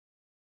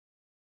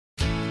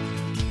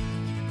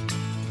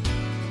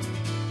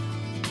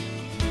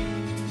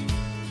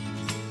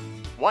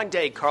One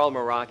day, Carl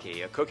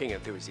Meraki, a cooking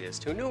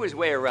enthusiast who knew his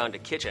way around a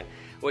kitchen,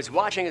 was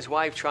watching his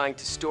wife trying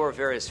to store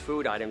various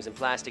food items in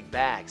plastic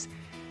bags.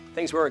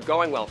 Things weren't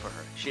going well for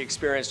her. She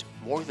experienced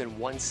more than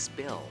one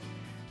spill.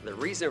 The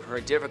reason for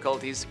her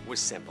difficulties was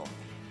simple.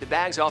 The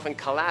bags often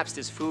collapsed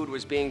as food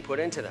was being put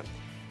into them.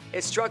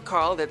 It struck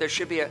Carl that there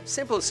should be a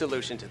simple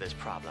solution to this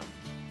problem.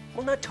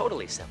 Well, not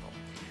totally simple.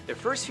 The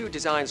first few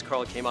designs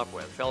Carl came up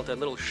with felt a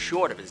little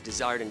short of his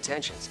desired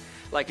intentions,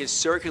 like his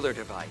circular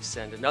device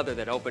and another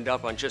that opened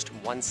up on just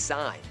one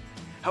side.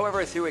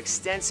 However, through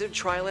extensive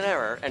trial and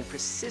error and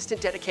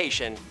persistent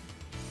dedication,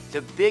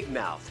 the Big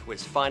Mouth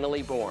was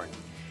finally born.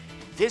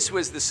 This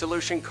was the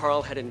solution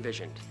Carl had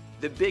envisioned.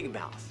 The Big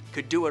Mouth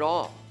could do it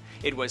all.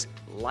 It was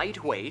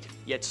lightweight,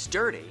 yet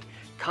sturdy,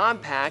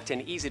 compact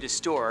and easy to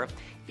store,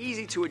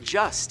 easy to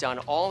adjust on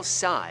all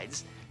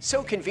sides,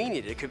 so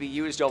convenient it could be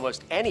used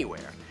almost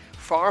anywhere,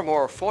 far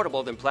more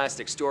affordable than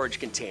plastic storage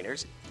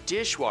containers,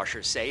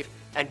 dishwasher safe,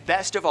 and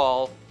best of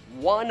all,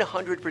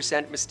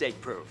 100%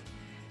 mistake-proof.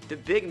 The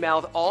Big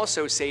Mouth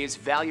also saves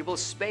valuable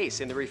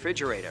space in the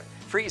refrigerator,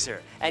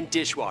 freezer, and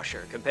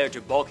dishwasher compared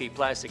to bulky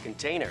plastic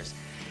containers.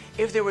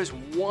 If there was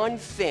one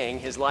thing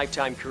his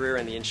lifetime career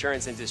in the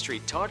insurance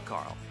industry taught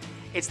Carl,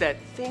 it's that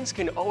things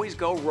can always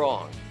go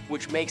wrong,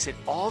 which makes it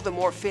all the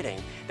more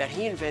fitting that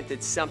he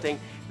invented something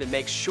that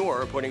makes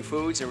sure putting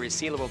foods in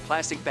resealable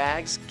plastic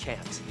bags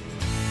can't.